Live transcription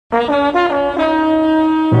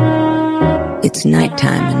It's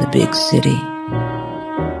nighttime in the big city.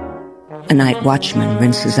 A night watchman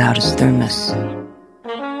rinses out his thermos.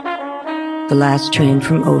 The last train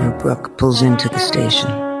from Overbrook pulls into the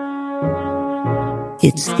station.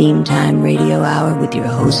 It's Theme Time Radio Hour with your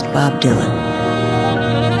host, Bob Dylan.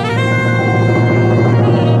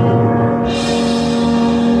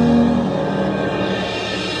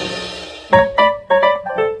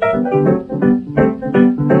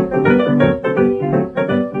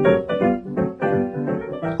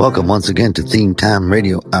 Welcome once again to Theme Time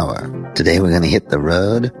Radio Hour. Today we're going to hit the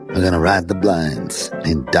road, we're going to ride the blinds,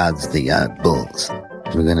 and dodge the yard bulls.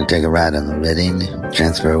 We're going to take a ride on the Reading,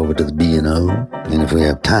 transfer over to the B&O, and if we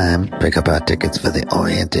have time, pick up our tickets for the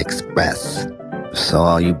Orient Express. So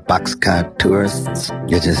all you boxcar tourists,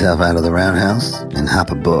 get yourself out of the roundhouse and hop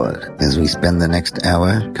aboard as we spend the next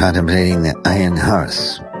hour contemplating the Iron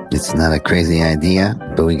Horse. It's not a crazy idea,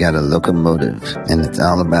 but we got a locomotive, and it's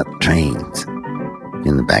all about trains.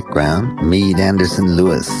 In the background, Meade Anderson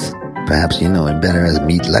Lewis. Perhaps you know him better as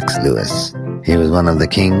Mead Lux Lewis. He was one of the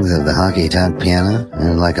kings of the honky tonk piano,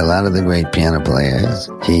 and like a lot of the great piano players,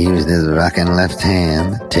 he used his rockin' left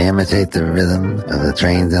hand to imitate the rhythm of the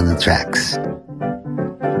trains on the tracks.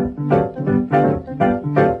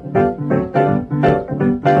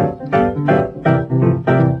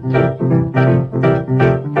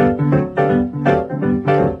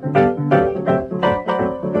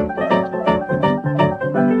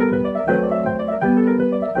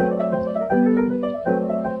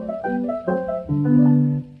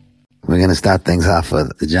 We're going to start things off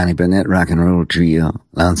with the Johnny Burnett Rock and Roll Trio,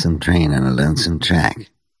 Lonesome Train on a Lonesome Track.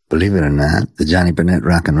 Believe it or not, the Johnny Burnett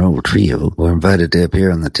Rock and Roll Trio were invited to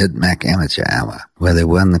appear on the Ted Mack Amateur Hour, where they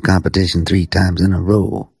won the competition 3 times in a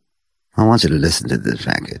row. I want you to listen to this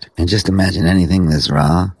record, and just imagine anything this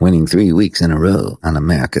raw, winning 3 weeks in a row on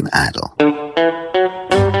American Idol.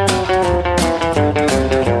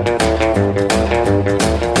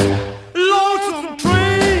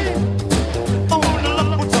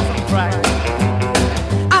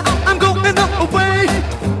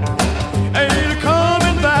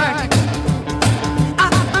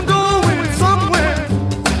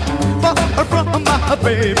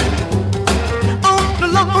 Baby, on the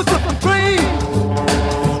lonesome train,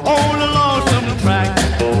 on the lonesome track,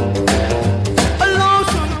 a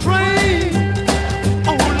lonesome train,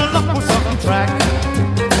 on the lonesome track.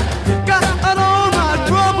 Got all my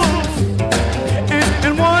troubles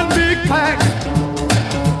in one big pack.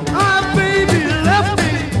 My baby left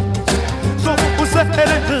me, so sad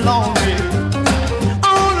and lonely.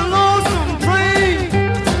 On the lonesome train,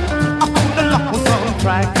 on the lonesome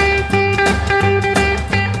track.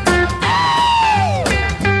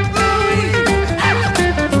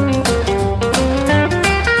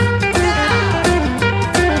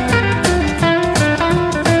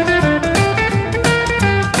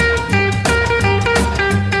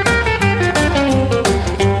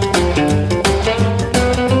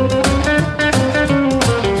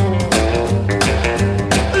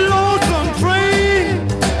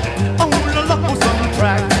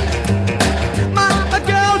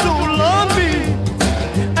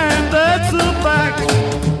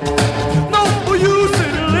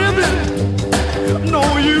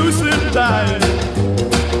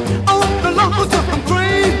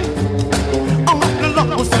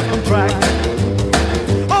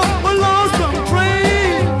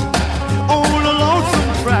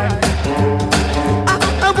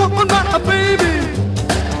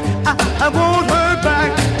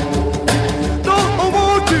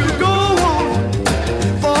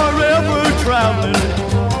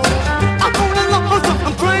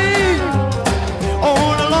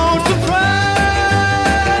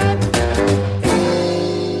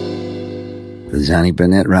 Johnny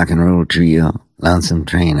Burnett Rock and Roll Trio, Lonesome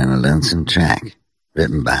Train on a Lonesome Track,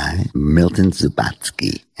 written by Milton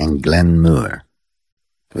Zubatsky and Glenn Moore.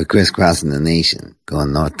 We're crisscrossing the nation,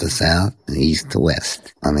 going north to south and east to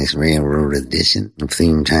west on this railroad edition of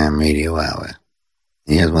Theme Time Radio Hour.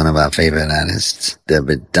 Here's one of our favorite artists, the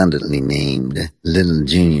redundantly named Little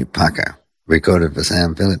Junior Parker. Recorded for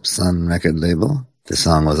Sam Phillips' Sun record label, the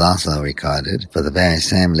song was also recorded for the very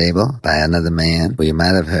same label by another man who you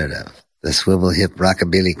might have heard of, the swivel-hip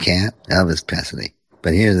rockabilly cat, Elvis Presley.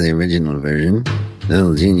 But here's the original version,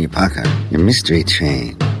 Little Junior Parker, Your Mystery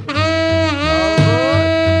Train.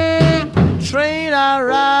 Train I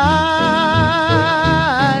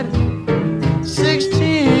ride,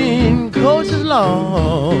 16 coaches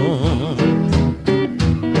long.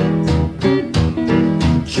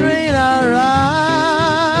 Train I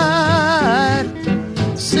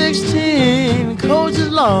ride, 16 coaches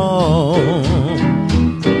long.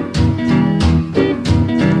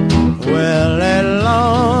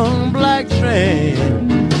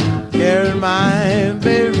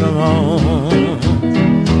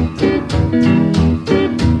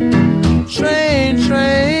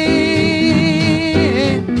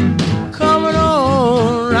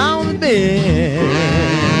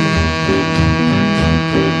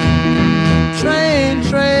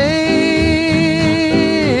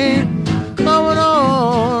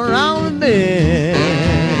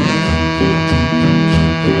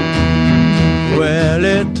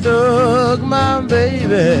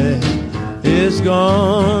 baby is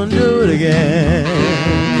gonna do it again.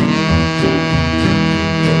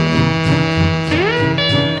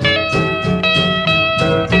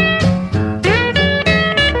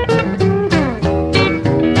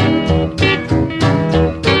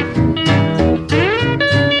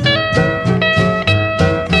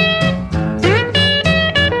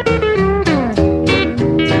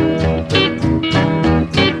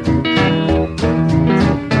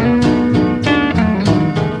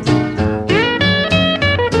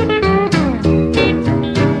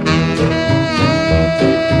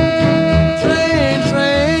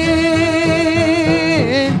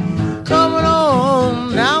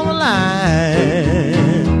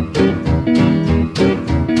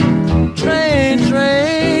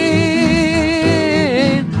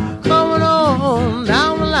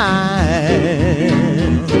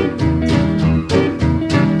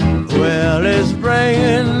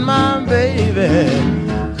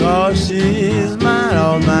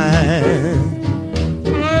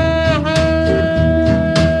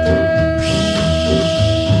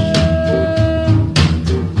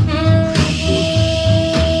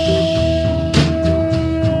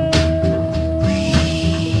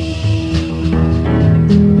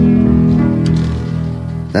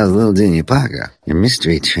 That was Little Junior Parker, your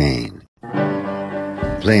Mystery Train.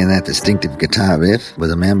 Playing that distinctive guitar riff was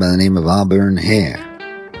a man by the name of Auburn Hare.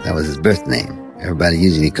 That was his birth name. Everybody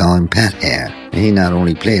usually called him Pat Hare. And he not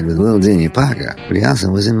only played with Little Junior Parker, but he also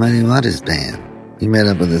was in Muddy Waters Band. He met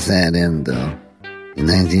up with a sad end, though. In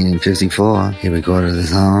 1954, he recorded a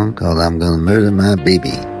song called I'm Gonna Murder My Baby.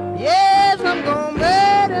 Yes, I'm gonna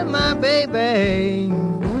murder my baby.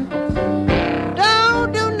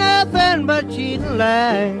 Don't do nothing but cheat and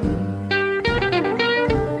lie.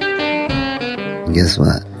 And guess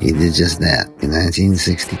what? He did just that in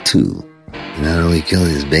 1962. He not only killed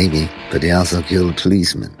his baby, but he also killed a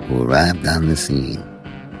policeman who arrived on the scene.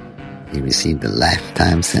 He received a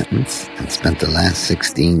lifetime sentence and spent the last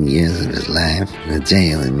 16 years of his life in a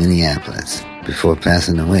jail in Minneapolis before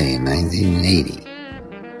passing away in 1980.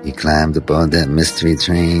 He climbed aboard that mystery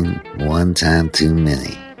train one time too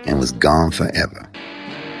many and was gone forever.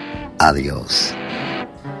 Adios.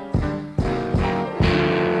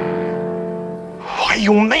 Why,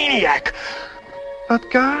 you maniac! But,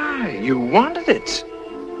 Guy, you wanted it.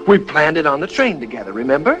 We planned it on the train together,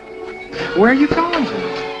 remember? Where are you going?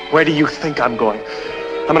 Where do you think I'm going?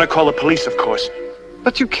 I'm gonna call the police, of course.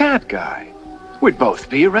 But you can't, Guy. We'd both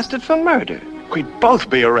be arrested for murder. We'd both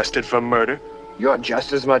be arrested for murder. You're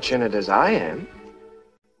just as much in it as I am.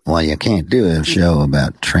 Well, you can't do a show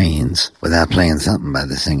about trains without playing something by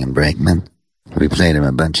the Singing Brakeman. We played him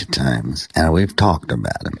a bunch of times, and we've talked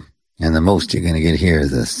about him. And the most you're going to get here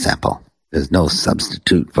is a sample. There's no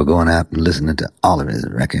substitute for going out and listening to all of his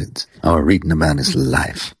records or reading about his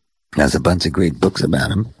life. There's a bunch of great books about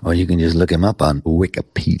him, or you can just look him up on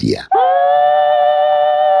Wikipedia.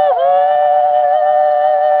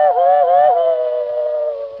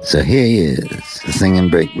 So here he is, the singing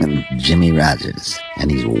brakeman Jimmy Rogers, and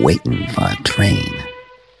he's waiting for a train.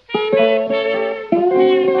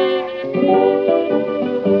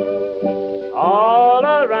 All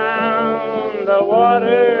around the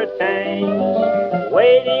water tanks,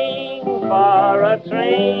 waiting for a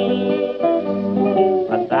train,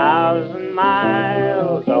 1,000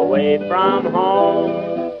 miles away from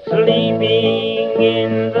home, sleeping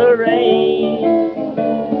in the rain.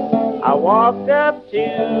 I walked up to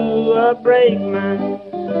a brakeman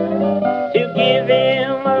to give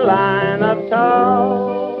him a line of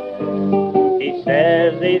talk. He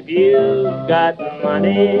says, if you've got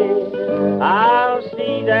money, I'll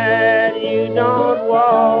see that you don't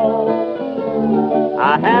walk.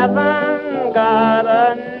 I haven't got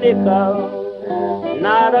a nickel,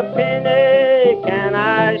 not a penny can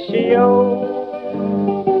I show.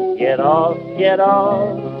 Get off,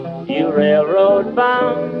 you railroad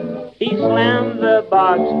bum. He slammed the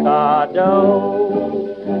boxcar door.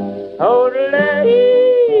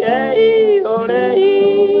 Ole-ee, hey, ole-ee.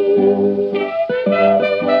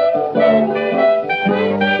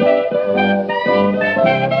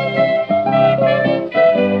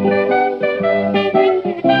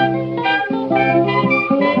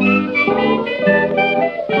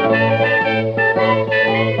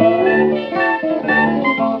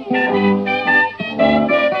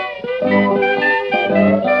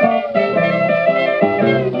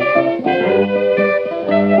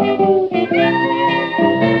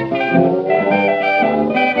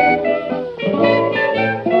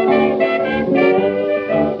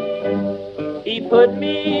 Put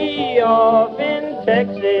me off in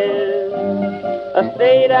Texas, a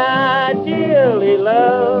state I dearly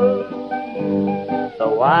love.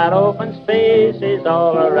 wide open spaces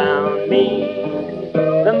all around me.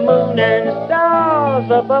 The moon and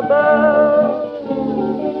stars up above.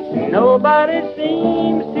 Nobody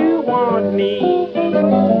seems to want me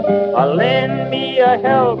or lend me a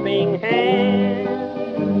helping hand.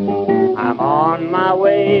 I'm on my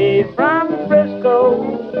way from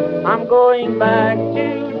Frisco. I'm going back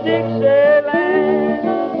to Dixieland.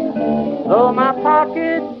 Though my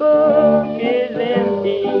pocketbook is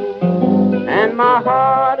empty and my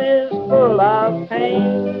heart is full of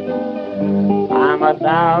pain, I'm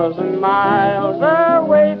 1,000 miles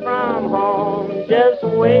away from home, just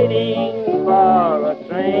waiting for a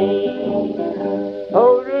train.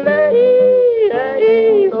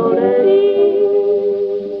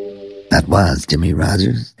 That was Jimmy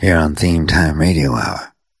Rogers here on Theme Time Radio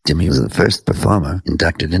Hour. Jimmy was the first performer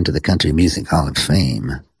inducted into the Country Music Hall of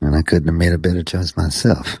Fame, and I couldn't have made a better choice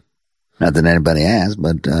myself. Not that anybody asked,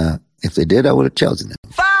 but if they did, I would have chosen him.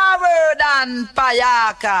 Forward and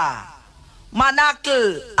Payaka,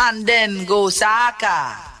 Manakal and then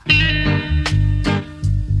Gosaka.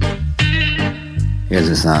 Here's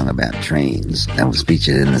a song about trains that was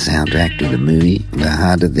featured in the soundtrack to the movie The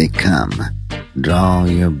Harder They Come, Draw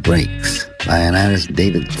Your Brakes, by an artist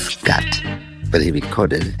David Scott, but he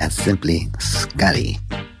recorded as simply Scotty.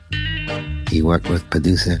 He worked with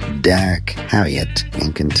producer Derek Harriott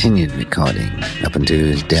and continued recording up until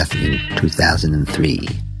his death in 2003.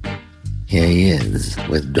 Here he is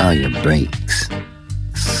with Draw Your Brakes,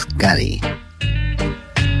 Scotty.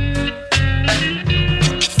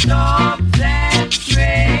 Stop that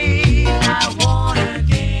train, I wanna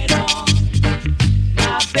get on.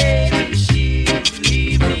 My baby, she's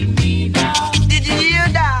leaving me now. Did you hear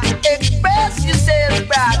that? Express yourself,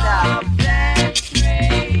 brother. Stop that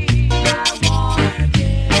train, I wanna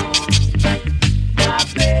get on. My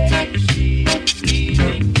baby, she's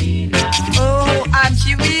leaving me now. Oh, and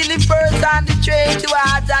she really first on the train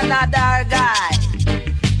towards another guy.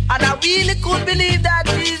 And I really couldn't believe that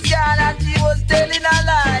this girl and she was telling a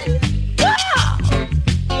lie. Wow!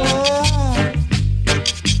 Oh,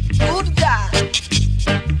 good God.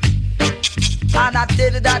 And I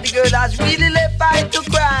tell you that the girl has really left by to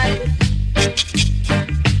cry.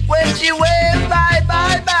 When she waved bye,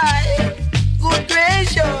 bye, bye. Good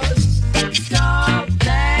gracious. Stop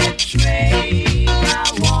that train, I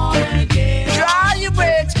wanna get. Draw your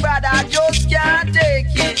brakes, brother, I just can't take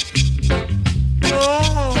it.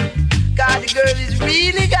 Oh, God, the girl is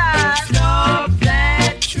really gone. Stop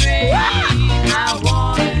that train, I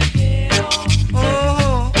wanna get on.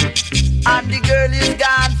 Oh, and the girl is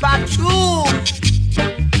gone for true.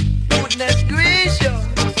 Goodness gracious.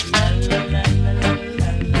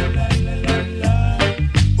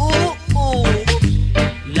 Ooh, ooh.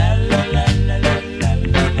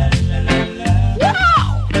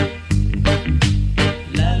 Wow.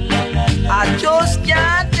 I just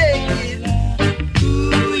can't take it.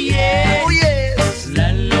 Ooh, yeah. Ooh, yes.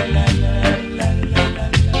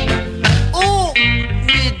 Ooh,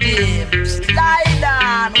 rhythm, slide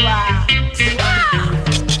on, wow.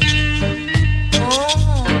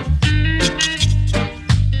 Oh.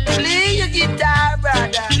 Play your guitar,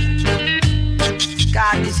 brother.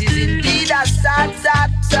 God, this is indeed a sad,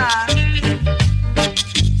 sad song.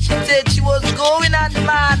 She said she was going on the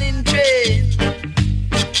morning train.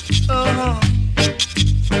 Uh-huh.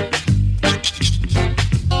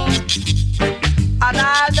 And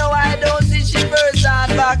I know I don't see she first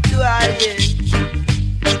on back to her again.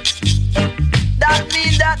 That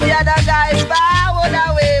means that the other guy forward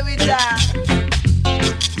away with her.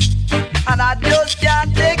 And I just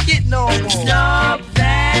can't take it no more. Stop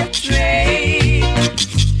that train.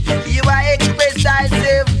 You are express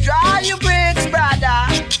thyself, draw your brakes, brother.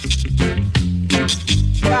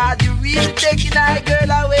 God, you really taking that girl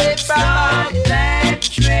away from her. Stop that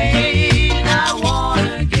train, I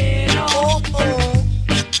wanna get on. Oh, oh.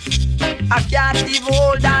 I can't even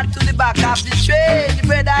hold on to the back of the train. The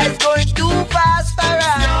brother is going too fast for us.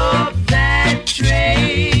 Stop that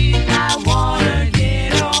train, I wanna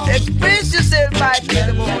get on. Express yourself, my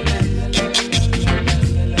dear woman.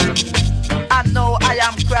 I know I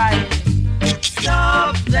am crying.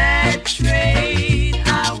 Stop that train,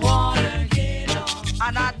 I wanna get on.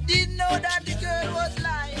 And I didn't know that the girl was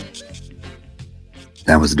lying.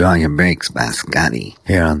 That was Draw Your Brakes by Scotty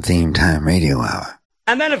here on Theme Time Radio Hour.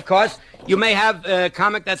 And then, of course, you may have a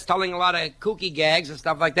comic that's telling a lot of kooky gags and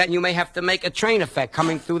stuff like that, and you may have to make a train effect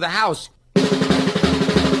coming through the house.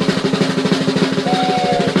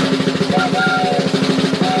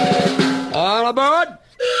 All aboard!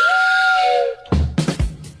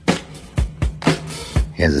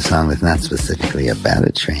 Here's a song that's not specifically about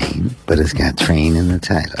a train, but it's got train in the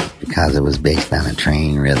title, because it was based on a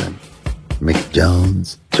train rhythm. Mick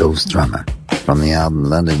Jones, Joe Strummer, from the album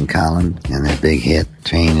London Calling and their big hit,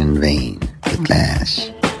 Train in Vain, The Clash.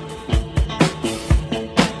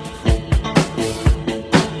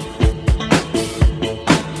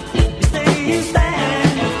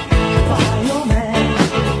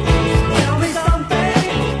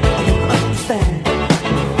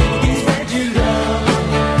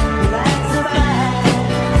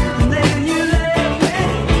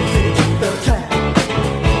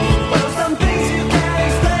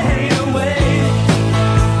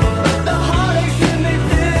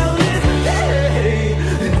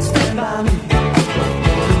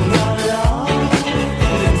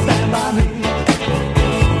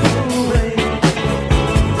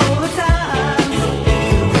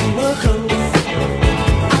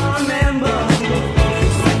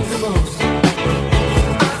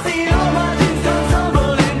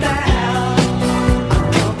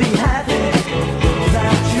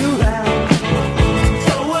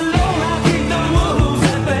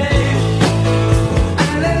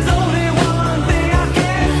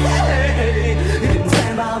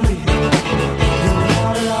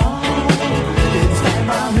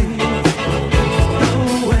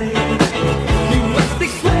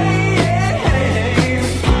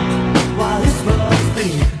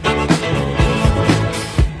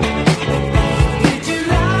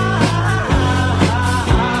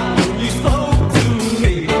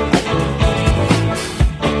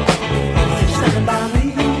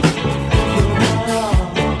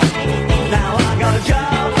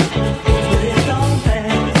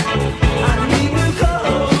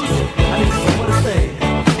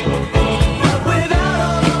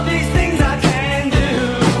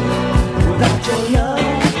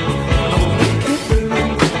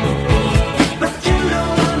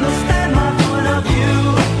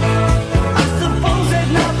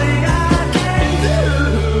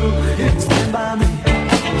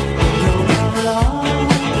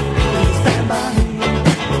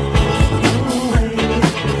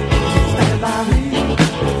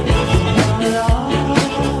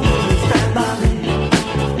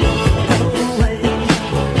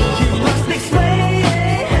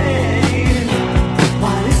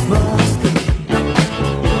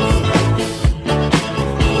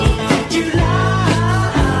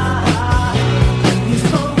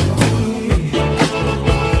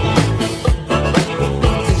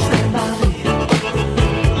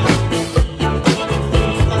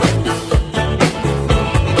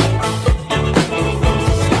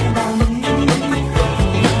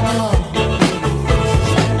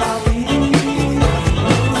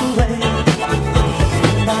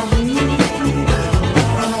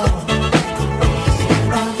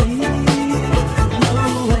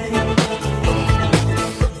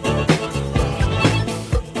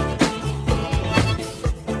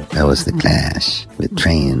 That was The Clash with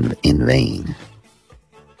Train in Vain.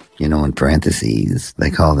 You know, in parentheses,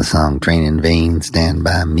 they call the song Train in Vain Stand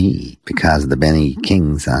By Me because the Benny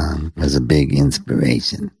King song was a big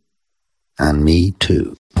inspiration on me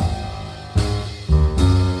too.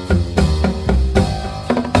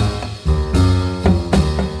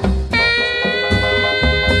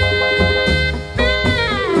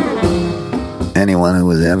 Anyone who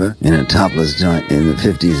was ever in a topless joint in the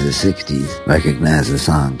 50s or 60s recognized the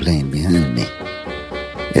song playing behind me.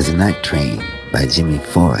 It's A Night Train by Jimmy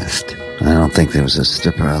Forrest. I don't think there was a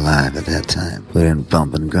stripper alive at that time who didn't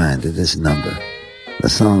bump and grind to this number. The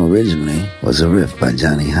song originally was a riff by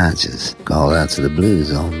Johnny Hodges called Out to the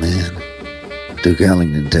Blues, Old Man. Duke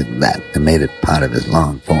Ellington took that and made it part of his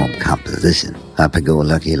long-form composition,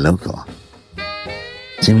 Happy-Go-Lucky Loco.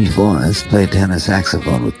 Jimmy Forrest played tenor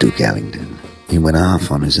saxophone with Duke Ellington. He went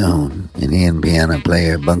off on his own, and he and piano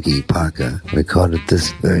player Bunky Parker recorded this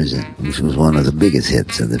version, which was one of the biggest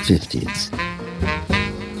hits of the 50s.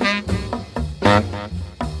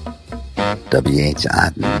 W.H.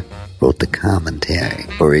 Auden wrote the commentary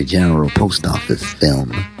for a General Post Office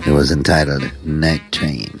film. It was entitled Night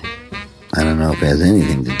Train. I don't know if it has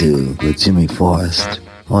anything to do with Jimmy Forrest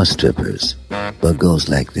or strippers, but it goes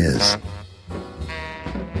like this.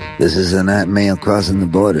 This is a night mail crossing the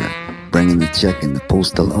border, bringing the check in the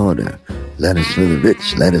postal order. Letters for the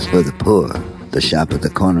rich, letters for the poor. The shop at the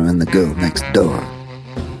corner and the girl next door.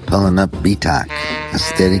 Pulling up BTOC, a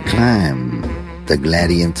steady climb. The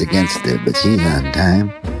Gladiant's against her, but she's on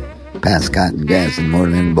time. Past Cotton Gas and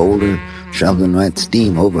Moreland Boulder, shoveling white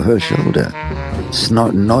steam over her shoulder.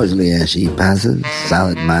 Snorting noisily as she passes,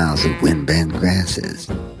 solid miles of wind-bent grasses.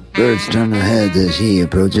 Birds turn their heads as she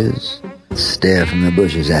approaches, stare from the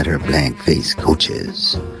bushes at her blank-faced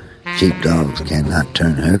coaches. Sheepdogs cannot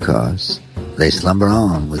turn her course, they slumber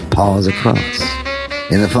on with paws across.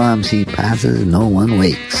 In the farms he passes, no one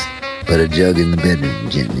wakes, but a jug in the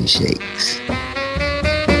bedroom gently shakes.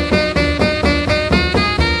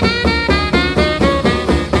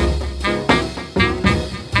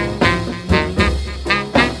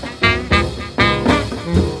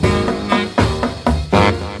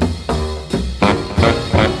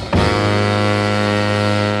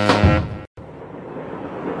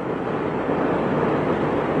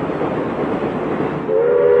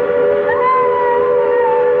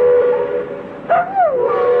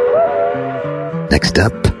 Next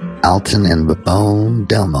up, Alton and Babone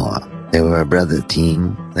Delmore. They were a brother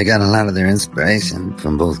team. They got a lot of their inspiration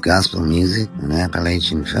from both gospel music and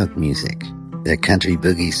Appalachian folk music. Their country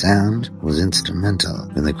boogie sound was instrumental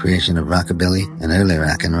in the creation of rockabilly and early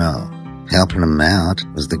rock and roll. Helping them out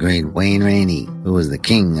was the great Wayne Rainey, who was the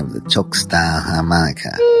king of the choke-style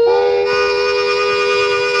harmonica.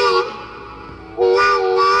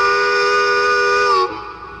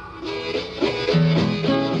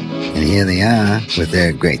 And here they are with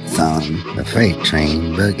their great song, The Freight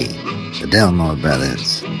Train Boogie, the Delmore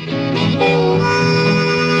Brothers.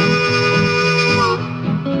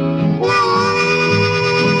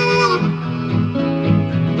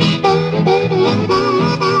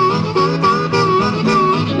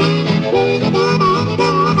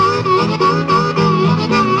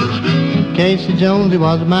 Casey Jones, he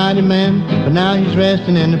was a mighty man, but now he's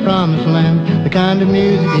resting in the promised land. The kind of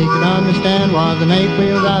music he could understand was an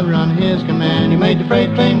eight-wheel driver under his command. He made the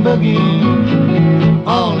freight train boogie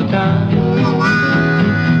all the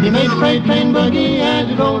time. He made the freight train boogie as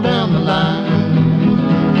it rolled down the line.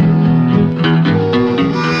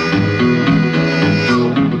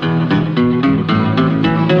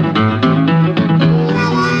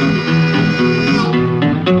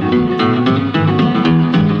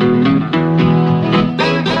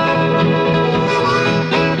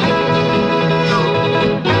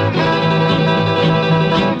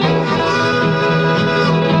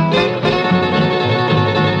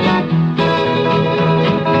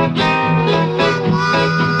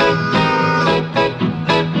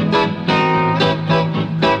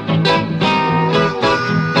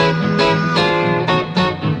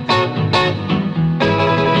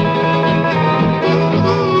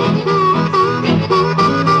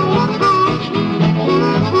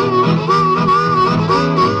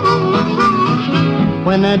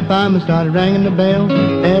 When that fireman started ringing the bell,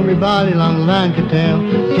 everybody along the line could tell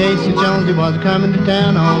Casey Jones, he was coming to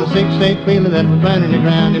town on a 6-8 wheeler that was running the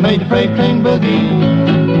ground. He made the freight train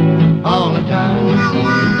boogie all the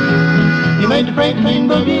time. He made the freight train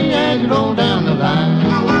boogie as it rolled down the line.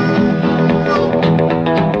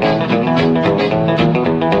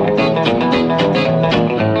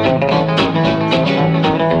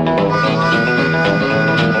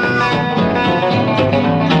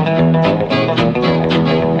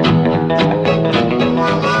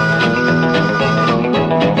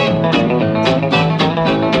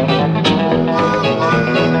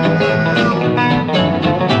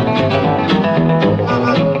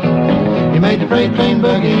 Freight train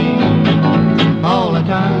boogie all the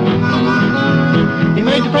time. He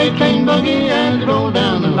made the freight train boogie as it rolled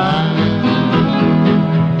down the line.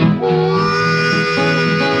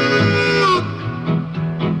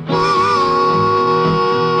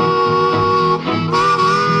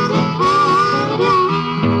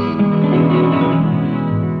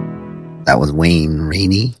 That was Wayne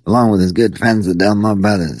Rainey, along with his good friends the Delmore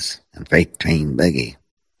Brothers, and Freight Train Boogie.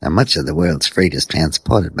 Now, much of the world's freight is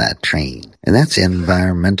transported by train, and that's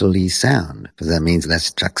environmentally sound, because that means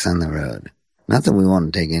less trucks on the road. Not that we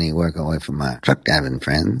want to take any work away from our truck driving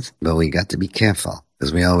friends, but we got to be careful,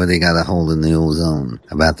 because we already got a hole in the ozone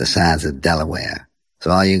about the size of Delaware. So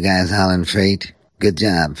all you guys hauling freight, good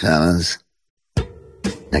job, fellas.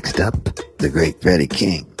 Next up, the great Freddie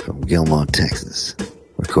King from Gilmore, Texas,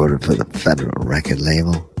 recorded for the Federal record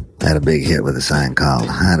label, had a big hit with a song called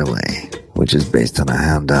Hideaway, which is based on a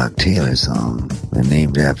Hound Dog Taylor song and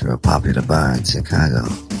named after a popular bar in Chicago.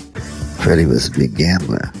 Freddie was a big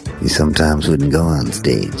gambler. He sometimes wouldn't go on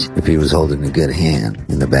stage if he was holding a good hand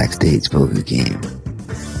in the backstage poker game.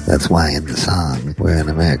 That's why in the song, We're an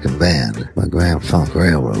American Band by Grand Funk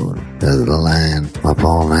Railroad, there's the line, Up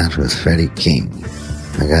All Night with Freddie King.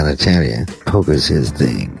 I gotta tell you, poker's his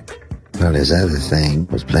thing. Well, his other thing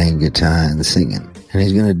was playing guitar and singing. And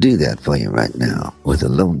he's gonna do that for you right now with the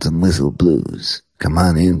Lonesome Whistle Blues. Come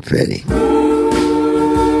on in, Freddie.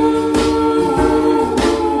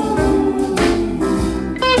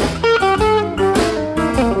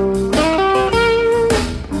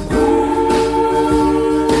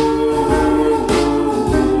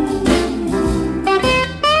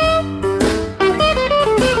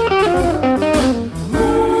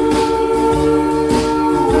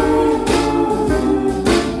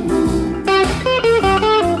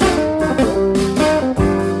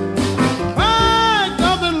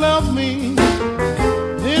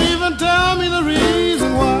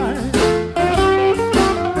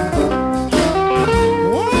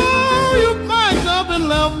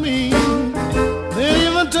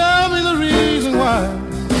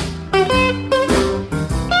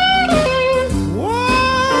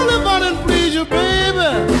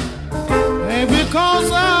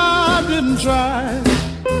 try.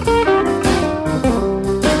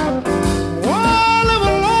 Oh, live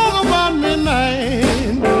long about midnight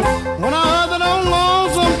when I heard that old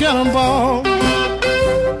lonesome cannonball.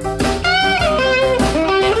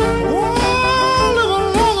 Oh, live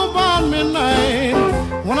long about midnight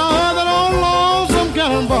when I heard that old lonesome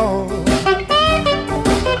cannonball.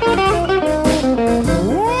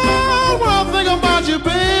 Oh, when I think about you,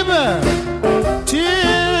 baby,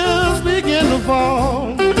 tears begin to fall.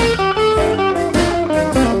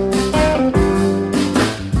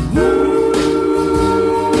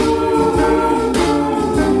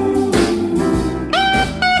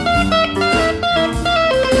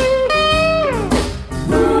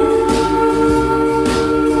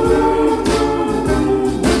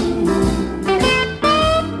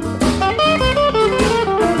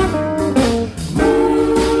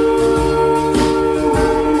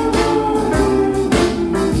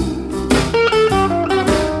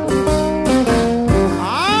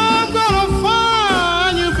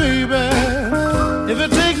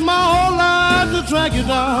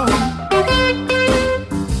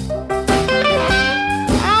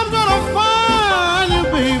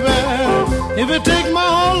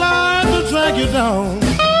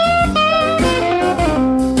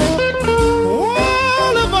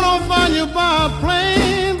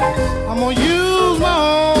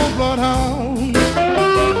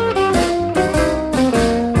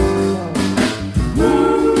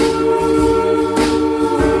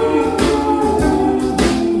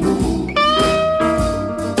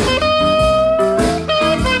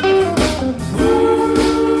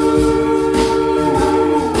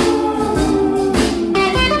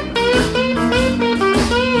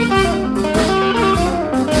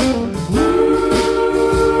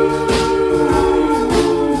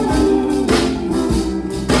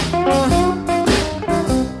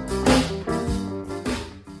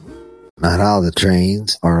 Not all the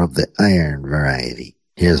trains are of the iron variety.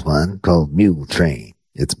 Here's one called Mule Train.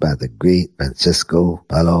 It's by the great Francisco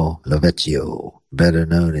Paolo Lovecchio, better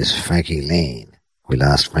known as Frankie Lane. We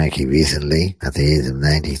lost Frankie recently at the age of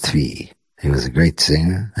 93. He was a great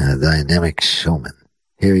singer and a dynamic showman.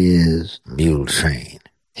 Here he is, Mule Train.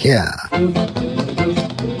 Yeah.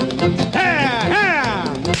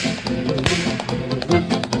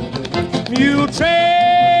 Mule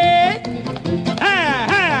train,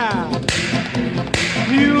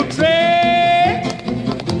 mule train,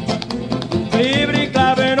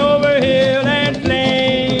 clippity-clopping over hill and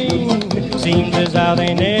plain. Seems as how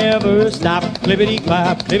they never stop.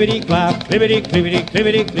 Clippity-clop, clippity-clop, clippity-clippity,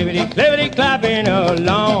 clippity-clippity, clippity-clopping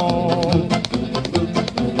along.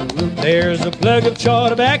 There's a plug of chaw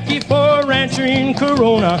tobacco for a rancher in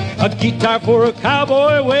Corona, a guitar for a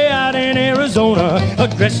cowboy way out in Arizona, a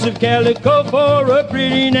dress of calico for a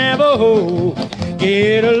pretty Navajo.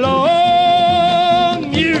 Get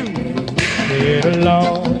along, you, get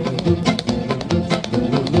along.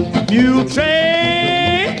 Mule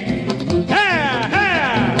train, ha,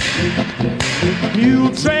 ha, mule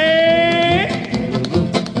train,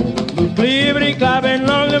 clippity-clopping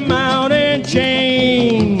along the mountain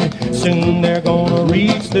chain. Soon they're gonna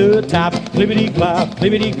reach the top. Clippity-clop,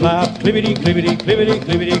 clippity-clop, clippity-clippity,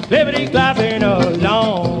 clippity-clippity, clippity-clopping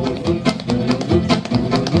along.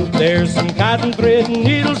 There's some cotton thread and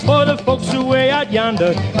needles for the folks away out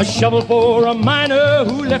yonder, a shovel for a miner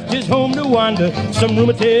who left his home to wander, some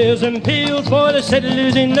rheumatism pills for the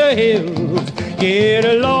settlers in the hills. Get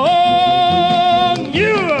along,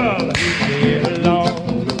 you, get along.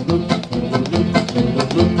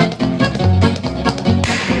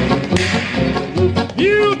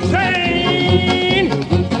 Mule train,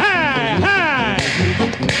 hi, hi,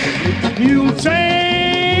 mule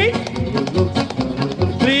train,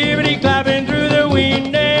 clippity-clopping through the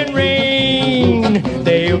wind and rain.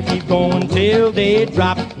 They'll keep going till they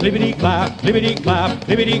drop. Clippity-clop, clippity-clop,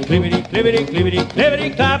 clippity-clippity, clippity-clippity,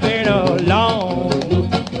 clippity-clopping along.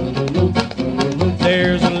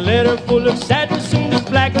 There's a letter full of sadness and it's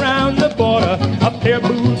black around the border, a pair of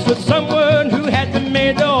boots for someone who had been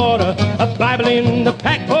made to order, a Bible in the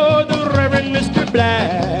pack for the Reverend Mr.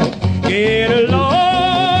 Black. Get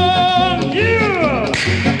along, you,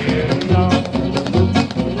 get along,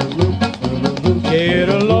 get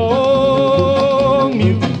along,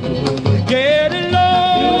 you, get along.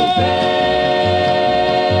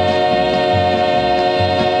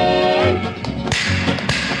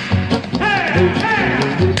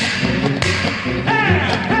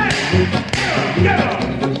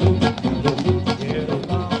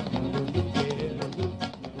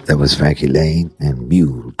 That was Frankie Lane and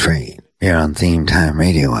Mule Train here on Theme Time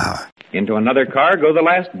Radio Hour. Into another car go the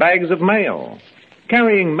last bags of mail.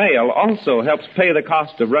 Carrying mail also helps pay the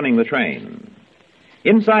cost of running the train.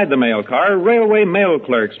 Inside the mail car, railway mail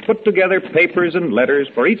clerks put together papers and letters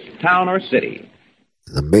for each town or city.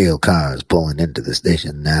 The mail car is pulling into the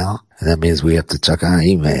station now, and that means we have to check our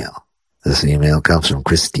email. This email comes from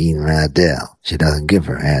Christine Rydell. She doesn't give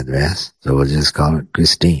her address, so we'll just call it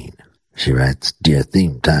Christine. She writes, Dear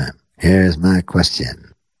Theme Time, here's my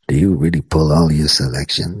question. Do you really pull all your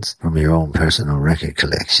selections from your own personal record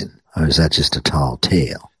collection, or is that just a tall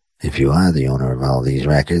tale? If you are the owner of all these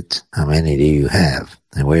records, how many do you have,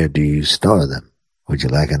 and where do you store them? Would you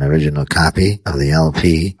like an original copy of the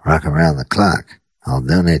LP Rock Around the Clock? I'll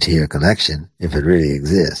donate to your collection if it really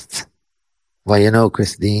exists. Well, you know,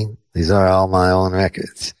 Christine, these are all my own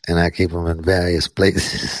records, and I keep them in various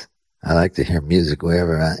places. I like to hear music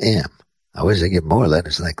wherever I am. I wish I get more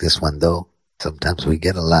letters like this one, though. Sometimes we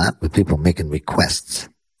get a lot with people making requests.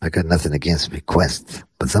 I got nothing against requests,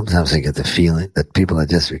 but sometimes I get the feeling that people are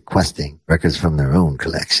just requesting records from their own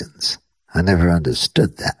collections. I never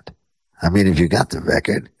understood that. I mean, if you got the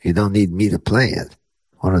record, you don't need me to play it.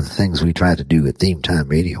 One of the things we try to do at Theme Time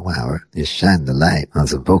Radio Hour is shine the light on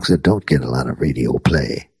some folks that don't get a lot of radio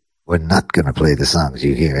play. We're not going to play the songs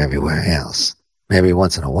you hear everywhere else. Maybe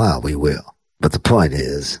once in a while we will. But the point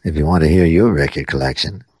is, if you want to hear your record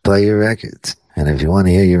collection, play your records. And if you want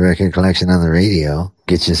to hear your record collection on the radio,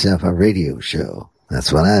 get yourself a radio show.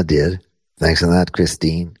 That's what I did. Thanks a lot,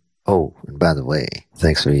 Christine. Oh, and by the way,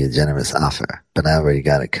 thanks for your generous offer, but I already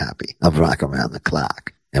got a copy of Rock Around the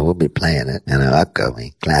Clock, and we'll be playing it in our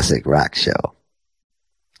upcoming classic rock show.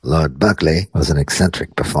 Lord Buckley was an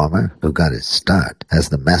eccentric performer who got his start as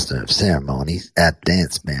the master of ceremonies at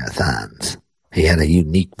dance marathons. He had a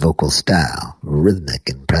unique vocal style, rhythmic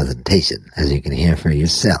in presentation, as you can hear for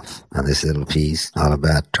yourself on this little piece all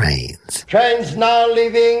about trains. Trains now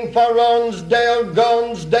leaving for Onsdale,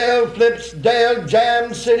 Gonsdale, Flipsdale,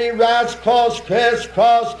 Jam City, Rats, Cross,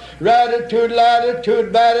 Crisscross, Ratitude,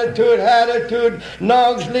 Latitude, Batitude, Hatitude,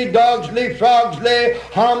 Nogsley, Dogsley, Frogsley,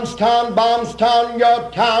 Homstown, Bombstown, your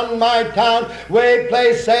town, my town, Way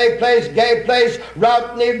Place, Say Place, Gay Place,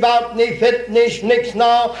 Routney, Voutney, Fitney,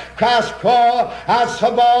 Schnicksnaw, Crasscraw,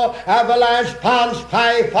 Ashaball, Avalanche, Ponce,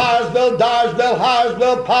 Pie, Farsville, Darsville,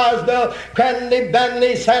 Harsville, Parsville, Crenley,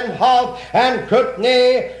 Benley, Sandhoff, and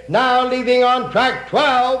Crutney, now leaving on track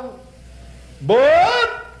 12.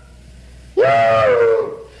 But,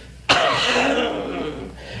 woo!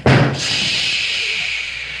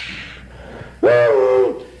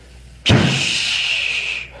 Woo!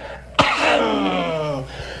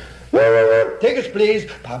 Tickets, please.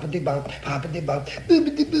 Poppity-bop, poppity-bop,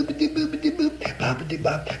 boopity-boopity-boopity-boop,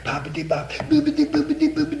 poppity-bop, poppity-bop,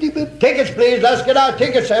 boopity-boopity-boopity-boop. Tickets, please. Let's get our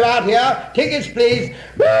tickets out here. Tickets, please.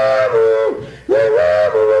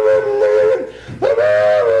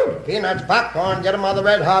 Peanuts, popcorn, get them on the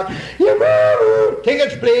red hot.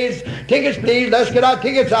 Tickets, please. Tickets, please. Let's get our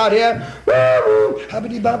tickets out here.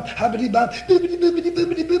 Hoppity-bop, hoppity-bop,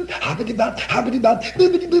 boopity-boopity-boopity-boop, hoppity-bop, hoppity-bop,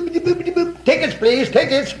 boopity-boopity-boopity-boop. Tickets, please.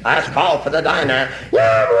 Tickets. Last call for the diner.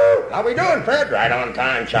 How we doing, Fred? Right on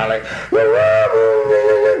time, Charlie.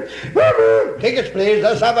 Tickets, please.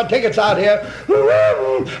 Let's have our tickets out here.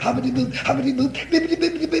 Hoppity-boop, hoppity-boop,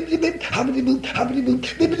 bippity-bippity-bippity-bip, hoppity-boop, hoppity-boop,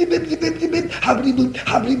 bippity-bippity-bippity-bip, hoppity-boop,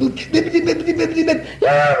 hoppity-boop, bippity-bippity-bippity-bip.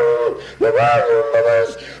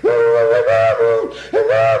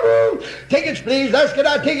 Tickets, please. Let's get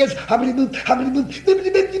our tickets. Hoppity-boop, hoppity-boop,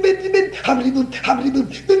 bippity-bippity-bippity-bip, hoppity-boop, hoppity-boop,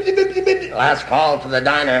 bippity-bippity-bippity. Last call for the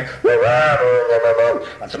diner.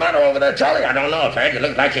 What's the matter over there, Charlie? I don't know, Fred. It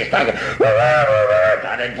looks like she's stuck.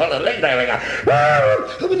 I didn't pull the lid. There we go.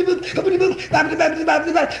 What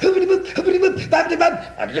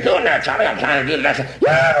are you doing there, Charlie? I'm trying to do the lesson.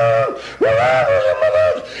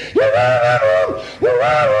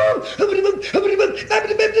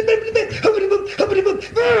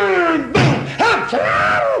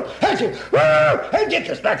 Hey, get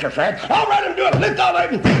your stretcher, Fred. All right, I'm doing it. Lift all right.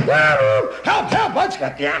 Help, help. What's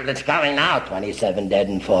got the ambulance coming now? 27 dead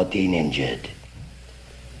and 14 injured.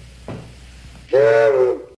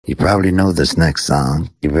 You probably know this next song.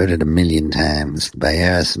 You've heard it a million times by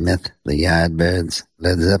Aerosmith, the Yardbirds.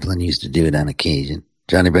 Led Zeppelin used to do it on occasion.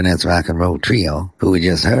 Johnny Burnett's Rock and Roll Trio, who we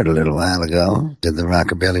just heard a little while ago, did the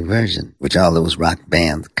rockabilly version, which all those rock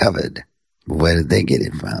bands covered. But where did they get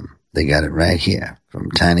it from? They got it right here, from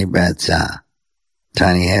Tiny Bradshaw.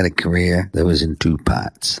 Tiny had a career that was in two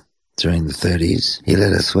parts. During the 30s, he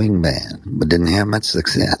led a swing band, but didn't have much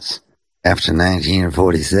success. After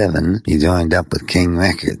 1947, he joined up with King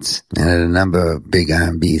Records and had a number of big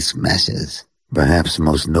R&B smashes, perhaps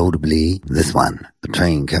most notably this one, The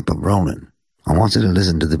Train Kept a Rollin'. I want you to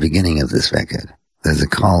listen to the beginning of this record. There's a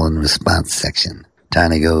call and response section.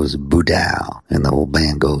 Tiny goes boo-dow, and the whole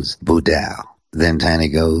band goes boo-dow. Then Tiny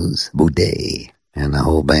goes boo-day, and the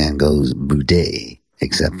whole band goes boo-day,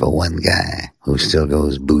 except for one guy who still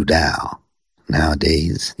goes boo-dow.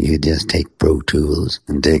 Nowadays, you just take Pro Tools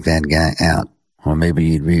and take that guy out, or maybe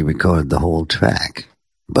you'd re-record the whole track.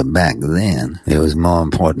 But back then, it was more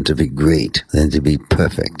important to be great than to be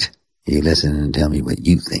perfect. You listen and tell me what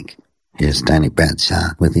you think. Here's Tiny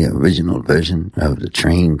Bradshaw with the original version of The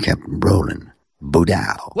Train Kept Rollin'.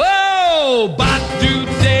 Boo-dow. Whoa,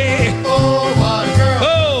 bot-doo-day. Oh, what a girl.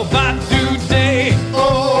 Oh, bot-doo-day.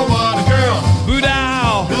 Oh, what a girl.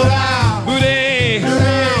 Boo-dow. Boo-dow. Boo-day.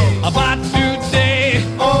 Boo-day. A bot-doo-day.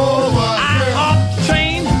 Oh, what a I girl. off the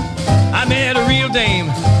train, I met a real dame.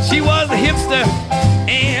 She was a hipster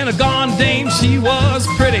and a gone dame. She was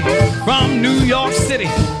pretty from New York City,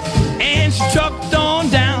 and she trucked on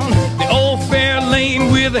down the old fair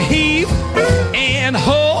lane with a heave and a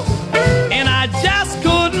hoe, and I just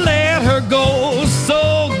couldn't let her go.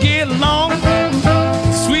 So get along,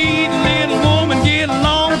 sweet little woman, get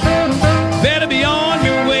along. Better be on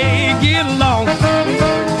your way, get along.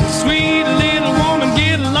 Sweet little woman,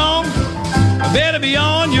 get along. Better be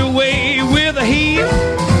on your way with a heave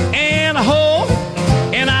and a hoe,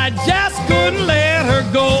 and I just couldn't let her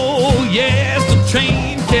go. Yes, the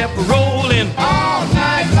train kept rolling All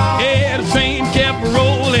night long. yeah, the train kept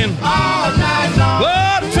rolling. All night long.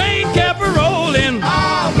 Oh, the train kept rolling.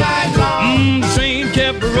 All night long. The train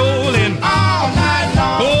kept rolling. All night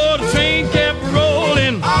long. Oh, the train kept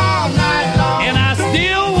rolling. All night long. And I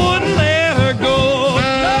still wouldn't let her go.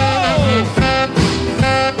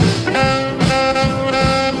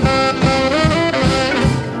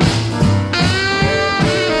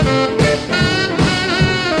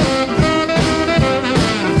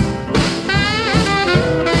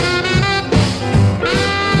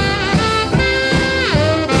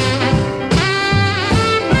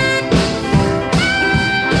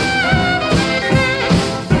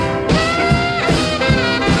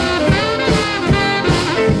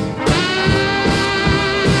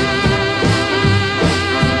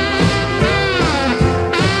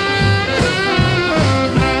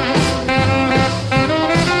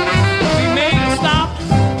 We made a stop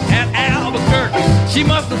at Albuquerque. She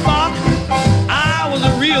must have thought I was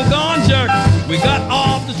a real gone jerk. We got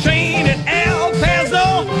off the train at El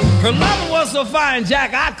Paso. Her lover was so fine,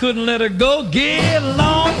 Jack, I couldn't let her go. Get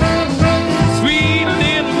along, sweet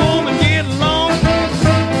little woman, get along.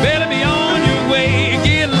 Better be on your way,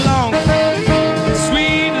 get along.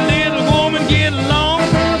 Sweet little woman, get along.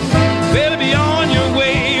 Better be on your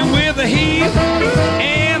way with a heave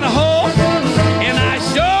and a hoe, and I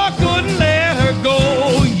sure couldn't let her go.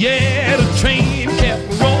 Yeah, the train kept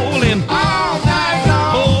rolling. All night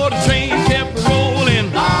long. Oh, the train kept rolling.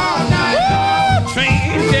 All night Woo, the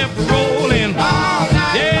train kept rolling. All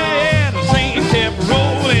night Yeah, the train kept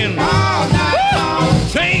rolling. All night Woo, the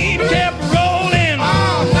train kept rolling.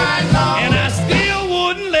 All night long. And I still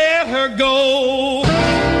wouldn't let her go.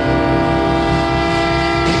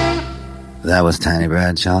 That was Tiny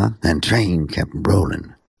Bradshaw, and Train Kept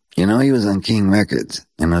Rolling. You know, he was on King Records,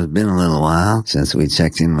 and it's been a little while since we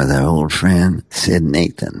checked in with our old friend, Sid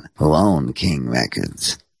Nathan, who owned King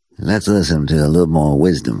Records. Let's listen to a little more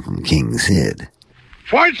wisdom from King Sid.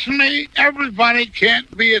 Fortunately, everybody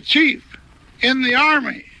can't be a chief. In the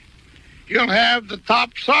Army, you'll have the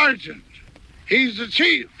top sergeant. He's the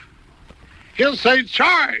chief. He'll say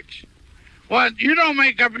charge. Well, you don't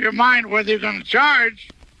make up your mind whether you're going to charge.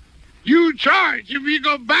 You charge. If you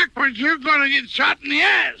go backwards, you're going to get shot in the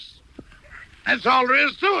ass. That's all there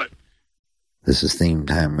is to it. This is Theme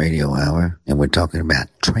Time Radio Hour, and we're talking about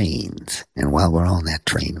trains. And while we're on that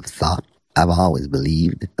train of thought, I've always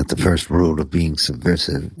believed that the first rule of being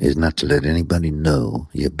subversive is not to let anybody know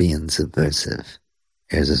you're being subversive.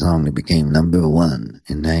 Here's a song that became number 1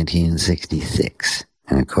 in 1966,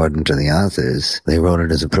 and according to the authors, they wrote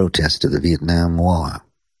it as a protest to the Vietnam War.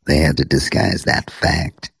 They had to disguise that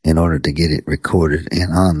fact in order to get it recorded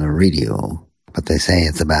and on the radio. But they say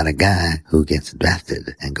it's about a guy who gets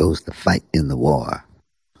drafted and goes to fight in the war.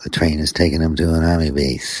 The train is taking him to an army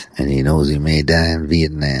base, and he knows he may die in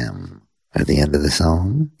Vietnam. At the end of the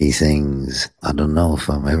song, he sings, I don't know if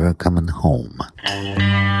I'm ever coming home.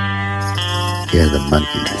 Here are the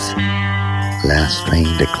Monkees, Last Train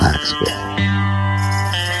to Clarksville.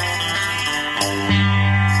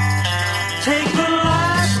 Take the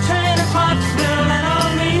last train to Clarksville and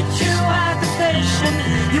I'll meet you at the station.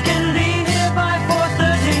 You can be here by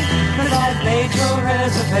 4:30, cause I've made your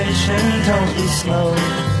reservation. Don't be slow.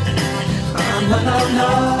 No, no,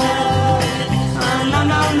 no. No,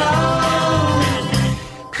 no, no.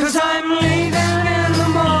 Cause I'm leaving in the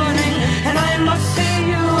morning and I must see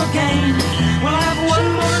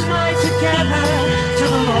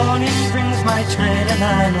night and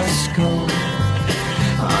I must go.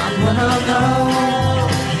 Oh, no, no, no.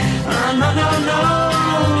 Oh, no, no, no.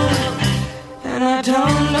 And I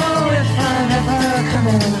don't know if I'm ever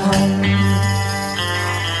coming home.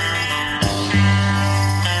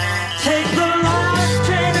 Take the last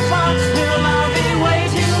train to Clarksville. I'll be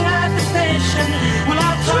waiting at the station. We'll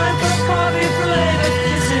have time for coffee, belated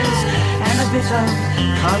kisses, and a bit of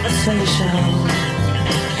conversation.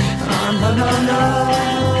 Oh, no, no, no.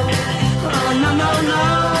 Oh, no, no, no.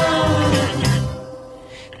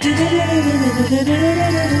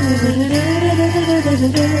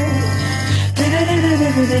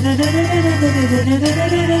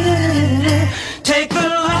 Take the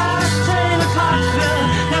last train to Clarksville.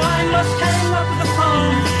 Now I must hang up the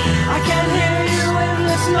phone. I can't hear you in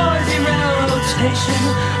this noisy railroad station.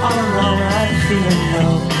 All alone I'm feeling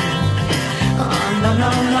low. Oh, no,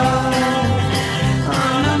 no, no.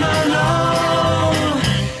 Oh, no, no, no.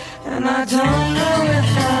 And I don't know if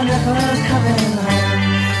I'm ever coming home.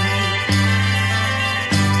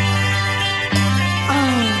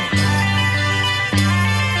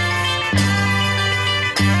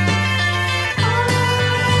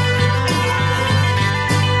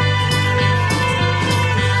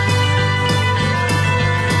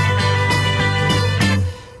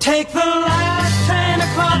 Take the last train to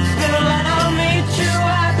Clarksville and I'll meet you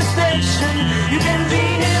at the station. You can be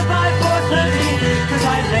here by 4:30, 'cause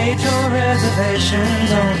I laid your reservation.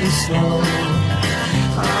 Don't be slow.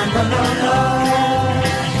 Oh, no, no, no.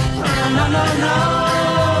 Oh, no, no, no.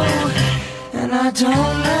 And I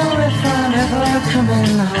don't know if I'm ever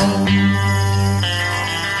coming home.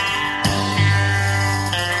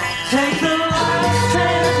 Take the last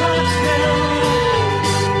train to Clarksville.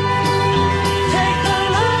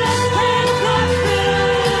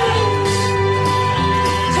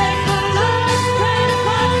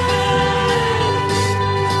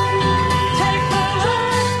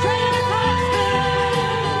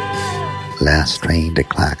 Last train to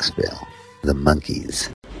Clarksville. The Monkees.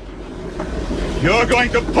 You're going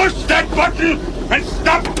to push that button and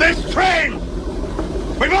stop this train!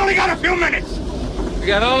 We've only got a few minutes! We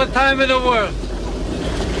got all the time in the world.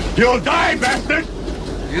 You'll die, bastard!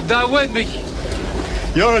 You die with me.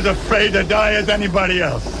 You're as afraid to die as anybody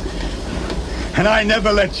else. And I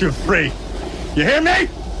never let you free. You hear me?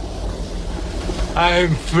 I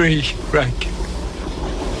am free, Frank.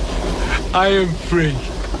 I am free.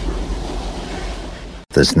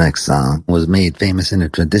 This next song was made famous in a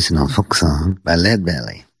traditional folk song by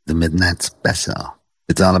Leadbelly, the Midnight Special.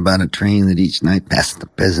 It's all about a train that each night passed the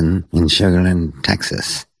prison in Sugar Land,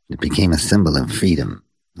 Texas. It became a symbol of freedom.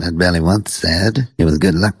 Leadbelly once said it was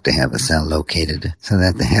good luck to have a cell located so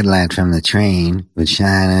that the headlight from the train would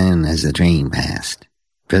shine in as the train passed.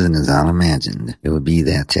 Prisoners all imagined it would be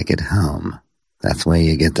their ticket home. That's where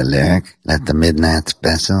you get the lyric, "Let the Midnight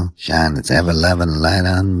Special shine its ever-loving light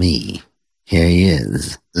on me." Here he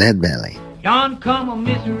is, Leadbelly. Yon come a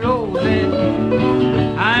Miss Rosie,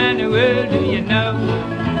 how in the world do you know?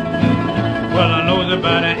 Well, I knows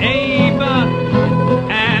about an Ava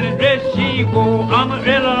and a dress she wore,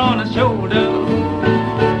 umbrella on her shoulder,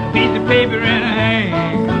 a piece of paper in her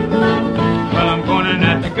hand. Well, I'm pointing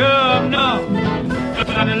at the governor,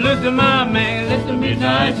 and I look at my man, let the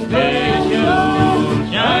midnight special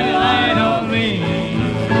shine a light on me.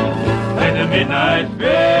 Let the midnight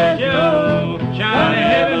special shine a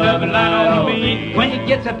heavy loving light on me. When you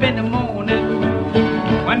gets up in the morning,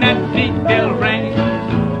 when that big bell rings,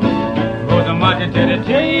 goes a marching to the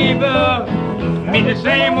table, meet the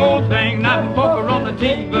same old thing, knocking poker on the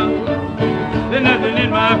table. There's nothing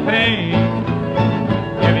in my pain.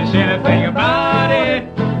 Haven't seen a thing about it.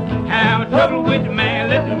 Have trouble with the man,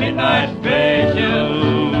 let the midnight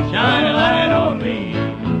special shine a light on me.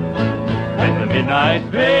 Let the midnight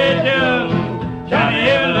special shine a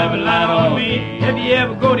heavy loving light on me. If you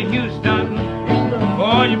ever go to Houston,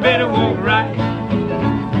 boy, you better walk right.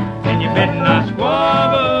 And you better not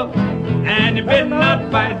squabble, and you better not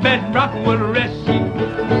fight. Bet rockin' will arrest you.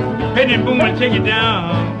 Penny boom will take you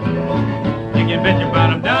down. You can bet your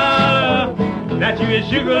bottom dollar that you is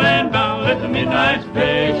Sugar Land bound. Let the midnight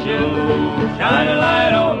special shine a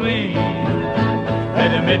light on me. Let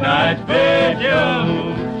the midnight special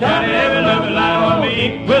shine a heavy loving light on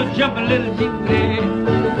me. Well, jumping little Judy,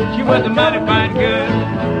 she was a mighty fine girl.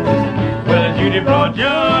 Well, Judy brought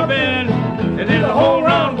jumping, and there's a whole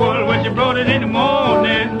round world when she brought it in the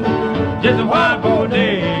morning. Just a wild boy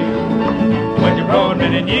day when she brought me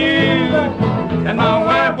the news, and my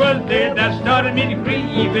wife was dead. That started me to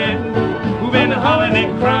grieving, moving and hollering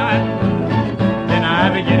and crying. Then I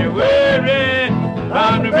began to worry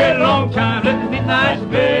about a very long time. Let the midnight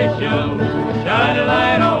special shine a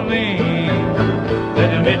light on me.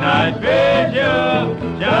 midnight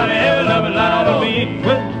special, Johnny have a loving light on me.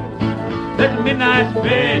 Let the midnight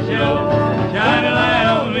special shine a light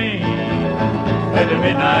on me. Let the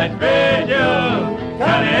midnight special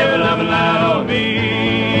shine a loving light on me.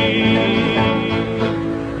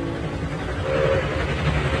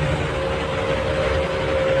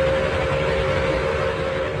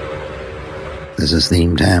 This is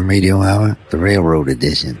Theme Time Radio Hour, the Railroad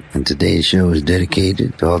Edition, and today's show is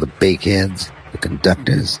dedicated to all the bakeheads, the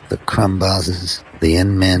conductors, the crumb bosses, the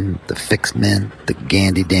end men, the fixed men, the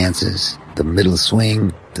gandy dancers, the middle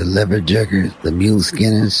swing, the lever jerkers, the mule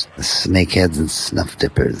skinners, the snakeheads and snuff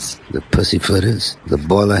dippers, the pussyfooters, the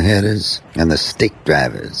boiler headers, and the stake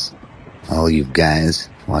drivers. All you guys,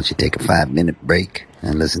 why don't you take a 5-minute break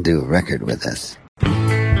and listen to a record with us?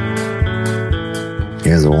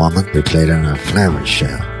 Here's a woman who played on a Flowers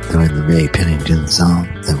show during the Ray Pennington song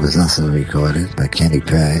that was also recorded by Kenny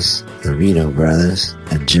Price, the Reno Brothers,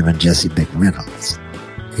 and Jim and Jesse McReynolds.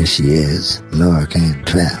 Here she is, Laura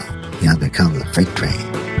Cantrell. Yonder comes the freight train.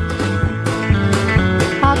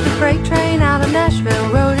 Hopped the freight train out of Nashville,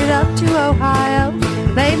 rode it up to Ohio.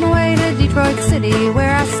 Made my way to Detroit City,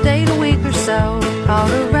 where I stayed a week or so. Caught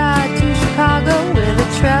a ride to Chicago with a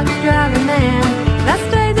truck driving man. And I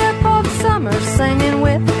stayed there for the summer, singing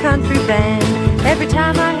with the country band. Every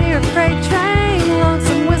time I hear a freight train,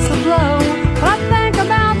 lonesome whistle blow. Well, I think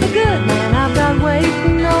about the good man I've got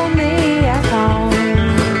waiting on me at home.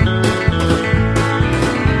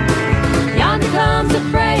 Yonder comes the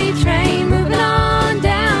freight train, moving on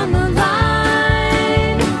down the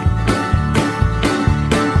line.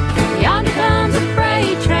 Yonder comes the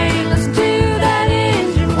freight train, listen to that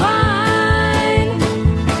engine whine.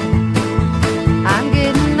 I'm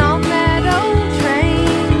getting on that old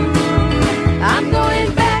train, I'm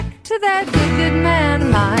going back to that good, good man of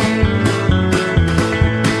mine.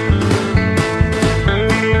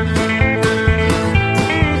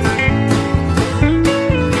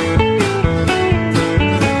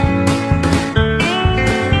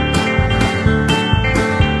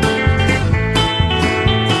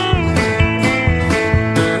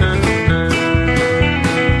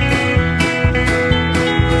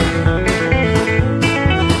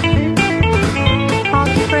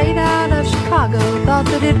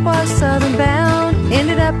 That it was southern bound.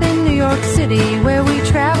 Ended up in New York City, where we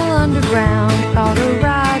travel underground. Caught a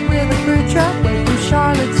ride with a crew truck way from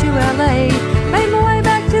Charlotte to LA. Made my way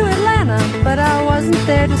back to Atlanta, but I wasn't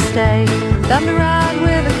there to stay. Done to ride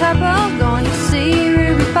with a couple going to see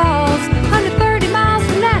Ruby Falls. 130 miles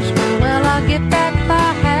from Nashville, well, I'll get back if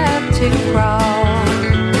I have to crawl.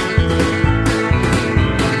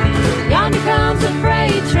 Yonder comes a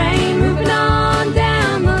freight train, moving on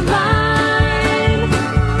down the line.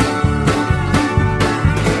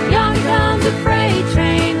 The freight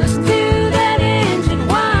train, listen to that engine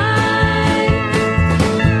whine.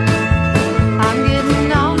 I'm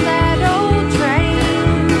getting on that old train,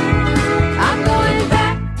 I'm going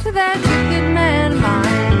back to that good, good man of mine.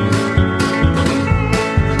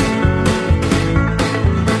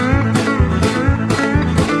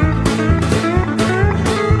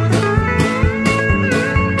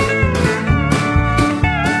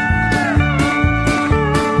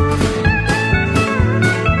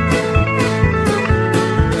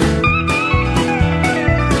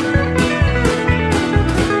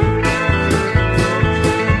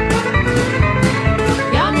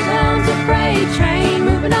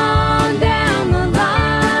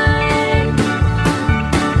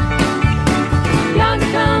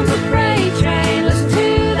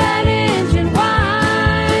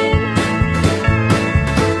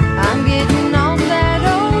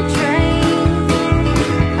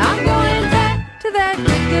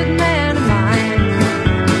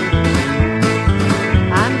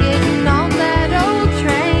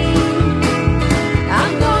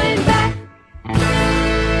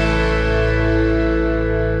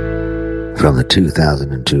 From the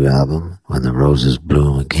 2002 album, When the Roses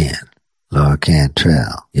Bloom Again, Laura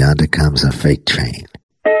Cantrell, Yonder Comes a Freight Train.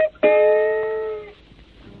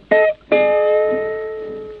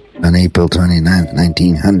 On April 29,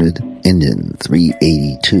 1900, engine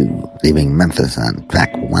 382, leaving Memphis on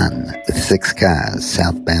track 1 with 6 cars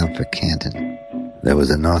southbound for Canton. There was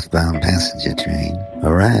a northbound passenger train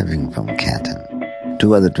arriving from Canton.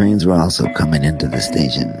 2 other trains were also coming into the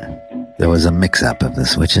station. There was a mix-up of the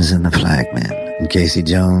switches and the flagman, and Casey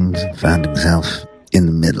Jones found himself in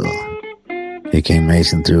the middle. He came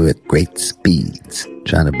racing through at great speeds,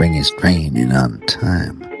 trying to bring his train in on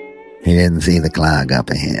time. He didn't see the clog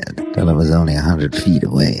up ahead till it was only 100 feet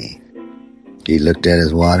away. He looked at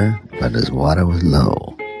his water, but his water was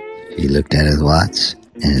low. He looked at his watch,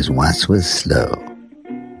 and his watch was slow.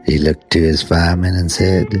 He looked to his fireman and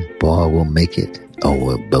said, "Boy, we'll make it, or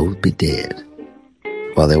we'll both be dead."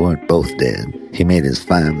 Well, they weren't both dead. He made his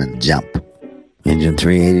fireman jump. Engine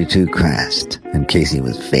 382 crashed, and Casey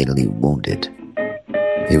was fatally wounded.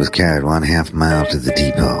 He was carried 1/2 mile to the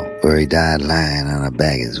depot, where he died lying on a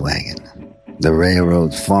baggage wagon. The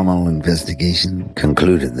railroad's formal investigation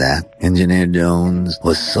concluded that Engineer Jones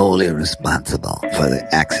was solely responsible for the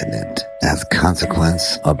accident as a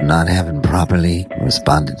consequence of not having properly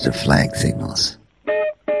responded to flag signals.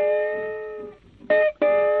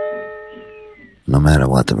 No matter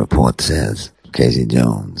what the report says, Casey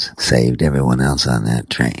Jones saved everyone else on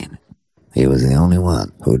that train. He was the only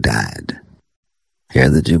one who died.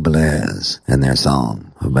 Hear the Jubilaires and their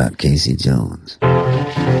song about Casey Jones.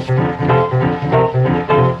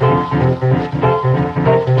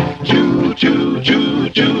 Choo choo choo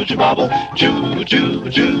choo choo bobble, choo choo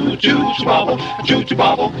choo choo choo bobble, choo choo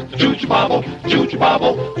bobble, choo choo bobble, choo choo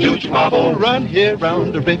bobble, choo choo bobble. Run here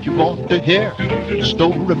round the if you want to hear a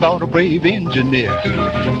story about a brave engineer.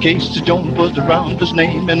 Casey Jones was around his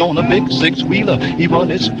name, and on a big 6-wheeler he won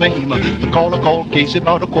his fame. The caller called Casey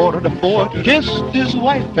about 3:45, kissed his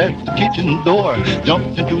wife at the kitchen door,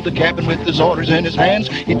 jumped into the cabin with his orders in his hands.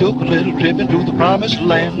 He took a little trip into the promised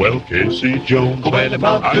land. Well, Casey Jones, went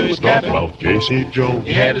about to his cabin. About Casey Jones,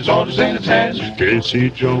 He had his orders in his hands. Casey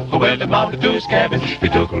Jones, Went about to his cabin. he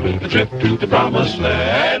took a little trip to the promised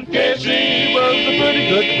land. Casey was a pretty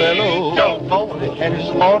good fellow. Oh, he had his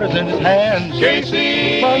orders in his hands.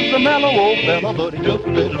 Casey was a mellow old fellow, but he took a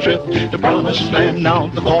little trip to the promised land. Now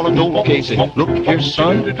the caller told Casey, "Look here,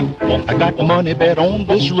 son, I got the money bet on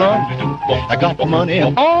this run. I got the money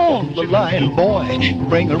on the line, boy.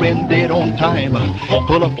 Bring her in dead on time.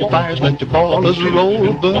 Pull up your fires, let your ballers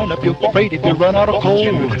roll. Burn up your freight if you run out of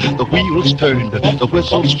coal." The wheels turned, the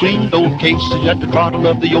whistle screamed. Old Casey at the throttle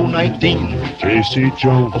of the old 19. Casey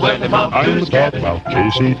Jones, Went him out to I'm his talking cabin. about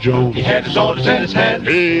Casey Jones. He had his orders in his hand.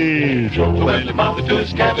 Hey Jones, Went him out to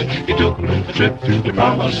his cabin. He took a little trip to the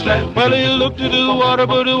promised land. Well, he looked at the water,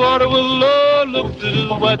 but the water was low. Looked at his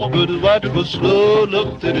watch, but his watch was slow.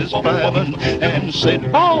 Looked at his fireman and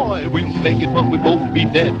said, "Boy, we'll make it, but we both be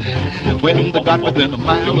dead." When they got within a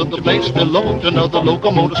mile of the place, they looked another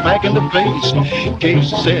locomotive smack in the face.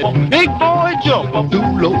 Casey said, "Big boy, jump up, 2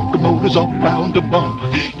 locomotives all round the bump."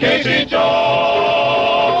 Casey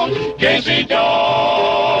Jones, Casey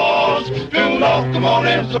Jones, 2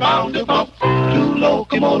 locomotives are bound to bump. 2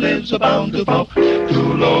 locomotives are bound to bump.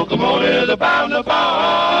 2 locomotives are bound to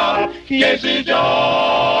bump. Casey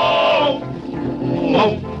Jones.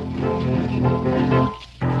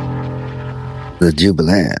 The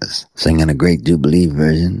Jubilaires singing a great Jubilee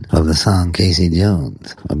version of the song Casey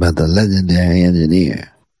Jones about the legendary engineer.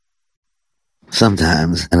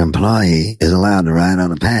 Sometimes an employee is allowed to ride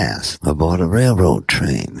on a pass aboard a railroad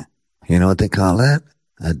train. You know what they call that?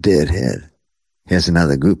 A deadhead. Here's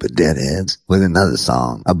another group of deadheads with another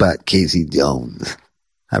song about Casey Jones.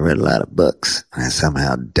 I read a lot of books, and I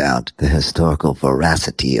somehow doubt the historical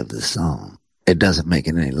veracity of the song. It doesn't make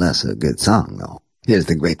it any less a good song, though. Here's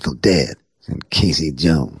the Grateful Dead and Casey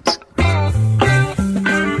Jones.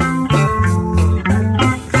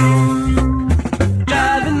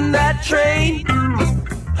 Driving that train,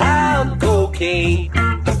 pound cocaine.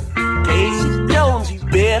 Casey Jones, you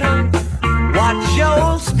better watch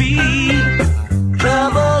your speed.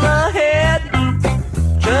 Trouble ahead,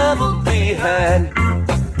 trouble behind.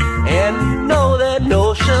 And you know that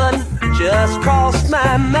notion just crossed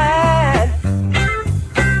my mind.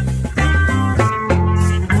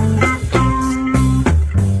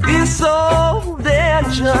 This old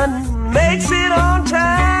engine makes it on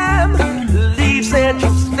time. Leaves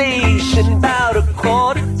Central Station about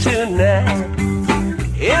 8:45.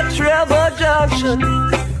 At Trevor Junction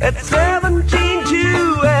at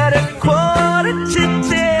 17:02 and at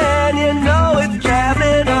 9:45. You know it's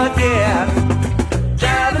traveling again.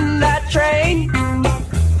 Driving that train,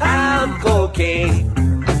 pound cocaine.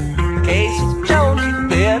 Casey Jones, you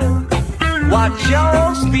better watch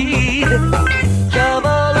your speed.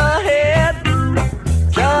 Trouble ahead,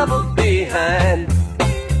 trouble behind.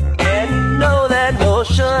 And you know that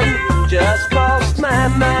notion just crossed my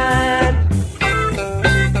mind.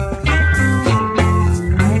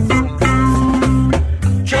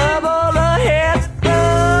 Trouble ahead, the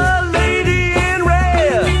lady in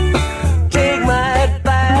red. Take my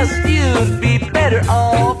advice, you'd be better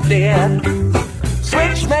off dead.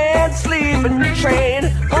 Switchman sleeping train,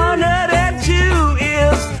 102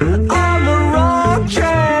 is on the wrong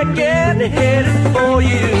track and headed for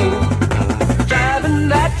you. Driving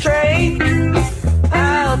that train,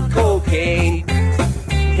 pound cocaine.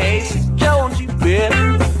 Casey Jones, you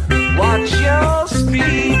better watch your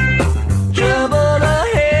speed.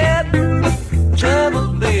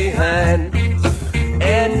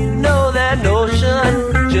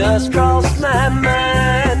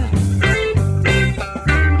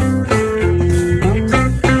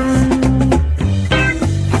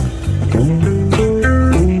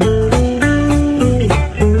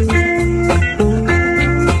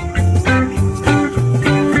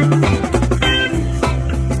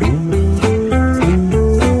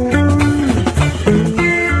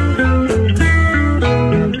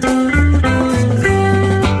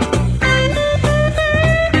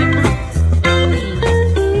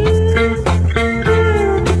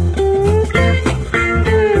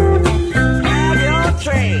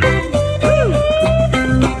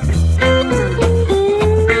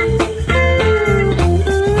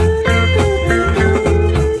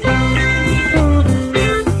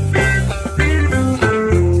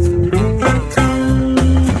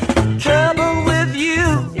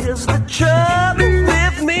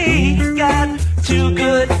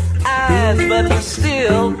 but you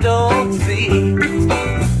still don't see.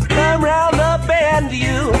 Come round the bend,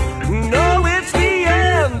 you know it's the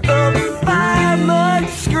end. The fireman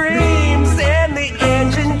screams and the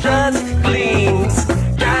engine just gleams.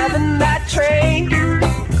 Driving that train,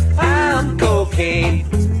 I'm cocaine.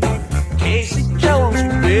 Casey Jones, you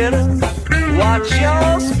better watch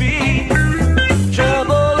your speed.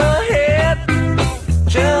 Trouble ahead,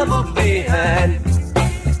 trouble behind.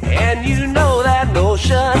 And you know that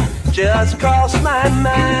notion just crossed my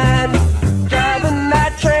mind. Driving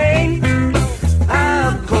that train,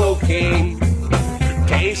 I'm cocaine.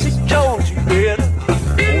 Casey Jones, you better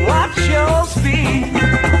watch your speed.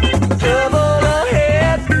 Trouble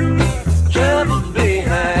ahead, trouble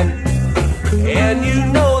behind. And you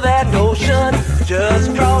know that notion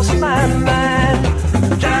just crossed my mind.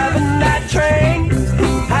 Driving that train,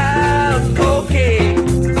 I'm cocaine.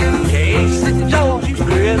 Casey Jones, you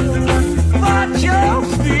better watch your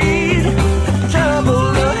speed.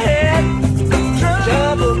 Trouble ahead,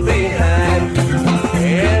 trouble behind.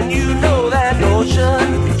 And you know that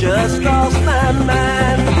notion just crossed my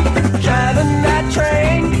mind. Driving that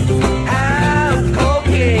train, I'm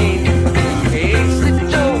cocaine. Casey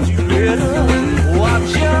Jones, you better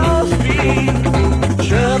watch your speed.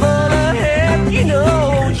 Trouble ahead, you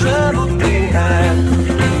know, trouble behind.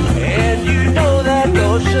 And you know that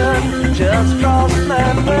notion just crossed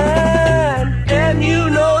my mind. And you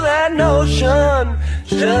know that notion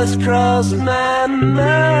just crossed my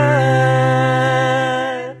mind.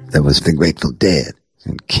 That was the Grateful Dead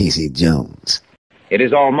and Casey Jones. It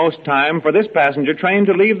is almost time for this passenger train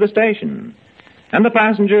to leave the station, and the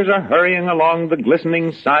passengers are hurrying along the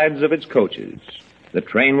glistening sides of its coaches. The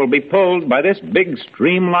train will be pulled by this big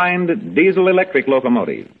streamlined diesel-electric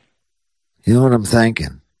locomotive. You know what I'm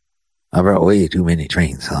thinking? I brought way too many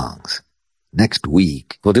train songs. Next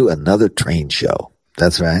week, we'll do another train show.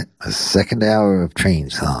 That's right, a second hour of train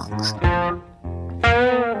songs.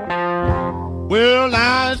 Well,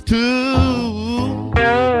 that's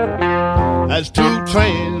two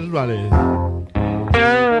trains running.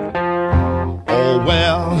 Oh,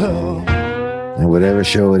 well. And whatever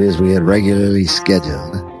show it is we had regularly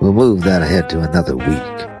scheduled, we'll move that ahead to another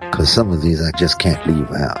week, because some of these I just can't leave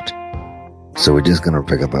out. So we're just going to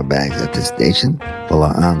pick up our bags at this station, pull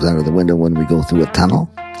our arms out of the window when we go through a tunnel,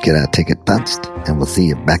 get our ticket punched, and we'll see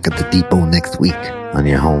you back at the depot next week on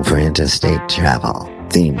your home for interstate travel.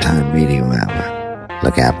 Theme Time Radio Hour.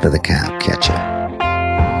 Look after the cow catcher.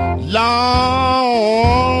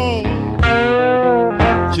 Long,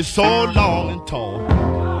 she's so long and tall.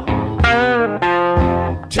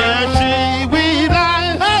 Till she weeds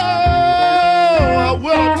like a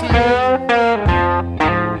willow tree.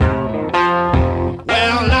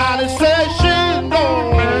 Well, now they say she's no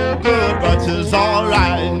good, but she's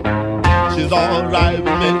alright. She's alright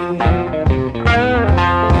with me.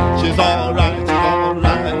 She's alright, she's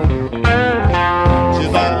alright.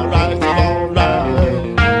 She's alright, she's alright.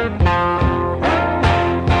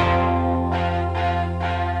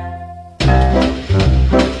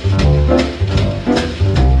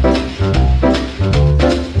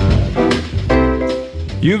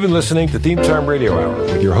 You've been listening to Theme Time Radio Hour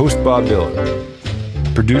with your host, Bob Dylan.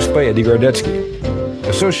 Produced by Eddie Gardetsky.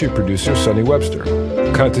 Associate producer, Sonny Webster.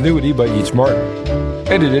 Continuity by Eats Martin.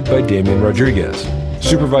 Edited by Damian Rodriguez.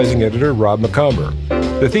 Supervising editor, Rob McComber.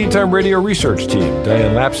 The Theme Time Radio Research Team,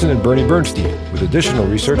 Diane Lapson and Bernie Bernstein, with additional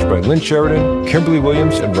research by Lynn Sheridan, Kimberly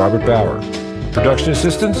Williams, and Robert Bauer. Production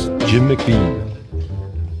assistants, Jim McBean.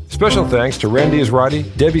 Special thanks to Randy Azrati,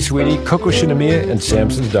 Debbie Sweeney, Coco Shinomiya, and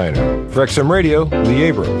Samson's Diner. For XM Radio, Lee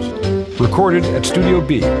Abrams. Recorded at Studio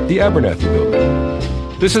B, the Abernathy Building.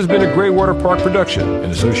 This has been a Greywater Park production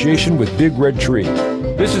in association with Big Red Tree.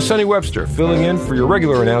 This is Sonny Webster, filling in for your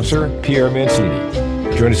regular announcer, Pierre Mancini.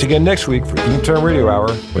 Join us again next week for Theme Time Radio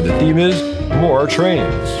Hour, where the theme is More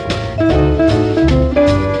Trains.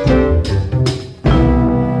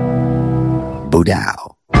 Boudou.